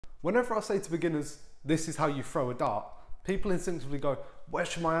Whenever I say to beginners, this is how you throw a dart, people instinctively go, where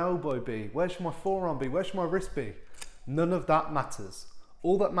should my elbow be? Where should my forearm be? Where should my wrist be? None of that matters.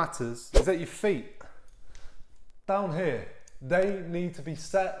 All that matters is that your feet, down here, they need to be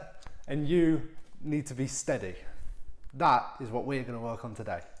set and you need to be steady. That is what we're going to work on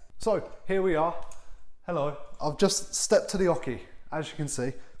today. So here we are. Hello. I've just stepped to the oki, as you can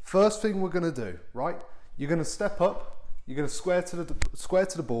see. First thing we're going to do, right? You're going to step up, you're going to square to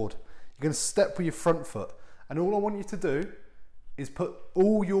the board, you're going to step with your front foot, and all I want you to do is put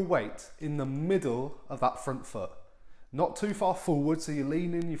all your weight in the middle of that front foot. Not too far forward so you're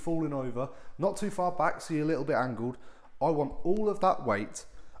leaning, you're falling over, not too far back so you're a little bit angled. I want all of that weight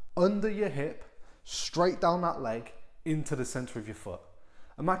under your hip, straight down that leg into the center of your foot.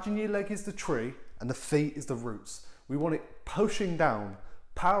 Imagine your leg is the tree and the feet is the roots. We want it pushing down,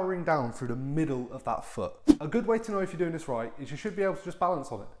 powering down through the middle of that foot. A good way to know if you're doing this right is you should be able to just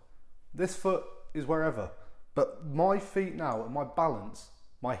balance on it. This foot is wherever, but my feet now and my balance,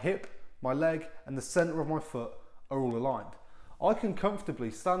 my hip, my leg and the center of my foot are all aligned. I can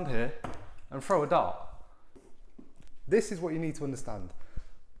comfortably stand here and throw a dart. This is what you need to understand.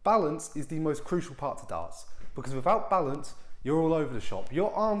 Balance is the most crucial part to darts, because without balance, you're all over the shop.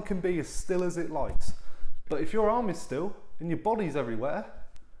 Your arm can be as still as it likes, but if your arm is still and your body's everywhere,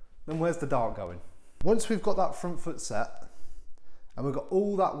 then where's the dart going? Once we've got that front foot set, and we've got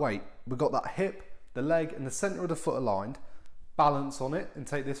all that weight, we've got that hip, the leg and the center of the foot aligned, balance on it and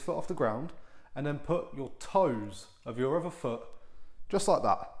take this foot off the ground, and then put your toes of your other foot just like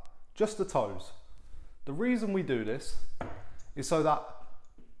that, just the toes. The reason we do this is so that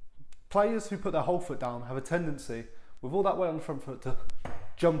players who put their whole foot down have a tendency, with all that weight on the front foot, to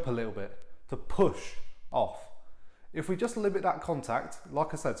jump a little bit, to push off. If we just limit that contact,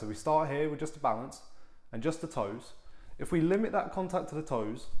 like I said, so we start here with just the balance and just the toes. If we limit that contact to the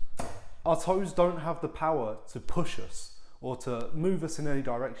toes, our toes don't have the power to push us or to move us in any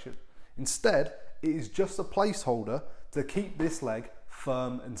direction. Instead, it is just a placeholder to keep this leg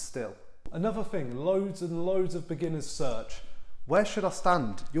firm and still. Another thing, loads and loads of beginners search, where should I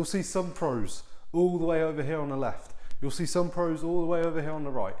stand? You'll see some pros all the way over here on the left. You'll see some pros all the way over here on the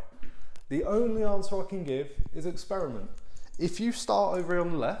right. The only answer I can give is experiment. If you start over here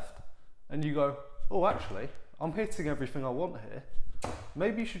on the left and you go, oh actually, I'm hitting everything I want here,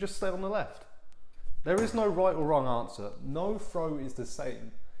 maybe you should just stay on the left. There is no right or wrong answer. No throw is the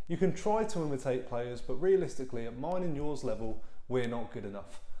same. You can try to imitate players, but realistically at mine and yours level, we're not good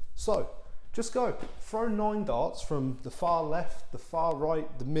enough. So just go, throw 9 darts from the far left, the far right,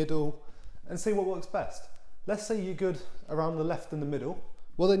 the middle, and see what works best. Let's say you're good around the left and the middle.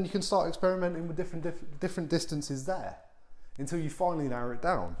 Well, then you can start experimenting with different distances there until you finally narrow it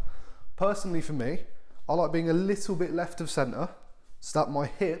down. Personally for me, I like being a little bit left of center so that my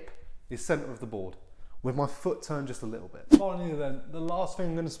hip is center of the board with my foot turned just a little bit. Finally then, the last thing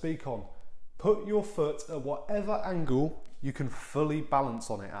I'm going to speak on, put your foot at whatever angle you can fully balance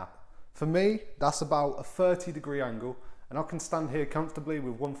on it at. For me, that's about a 30-degree angle, and I can stand here comfortably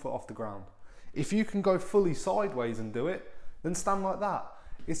with one foot off the ground. If you can go fully sideways and do it, then stand like that.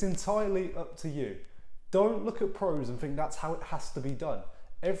 It's entirely up to you. Don't look at pros and think that's how it has to be done.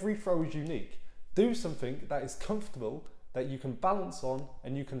 Every throw is unique. Do something that is comfortable, that you can balance on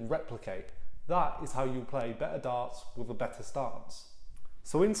and you can replicate. That is how you play better darts with a better stance.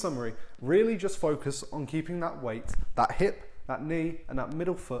 So in summary, really just focus on keeping that weight, that hip, that knee and that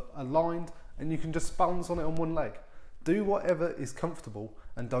middle foot aligned, and you can just balance on it on one leg. Do whatever is comfortable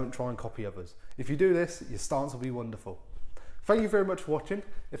and don't try and copy others. If you do this, your stance will be wonderful. Thank you very much for watching.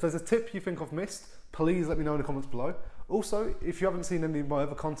 If there's a tip you think I've missed, please let me know in the comments below. Also, if you haven't seen any of my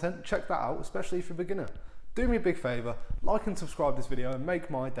other content, check that out, especially if you're a beginner. Do me a big favour, like and subscribe this video and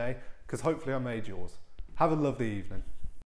make my day, because hopefully I made yours. Have a lovely evening.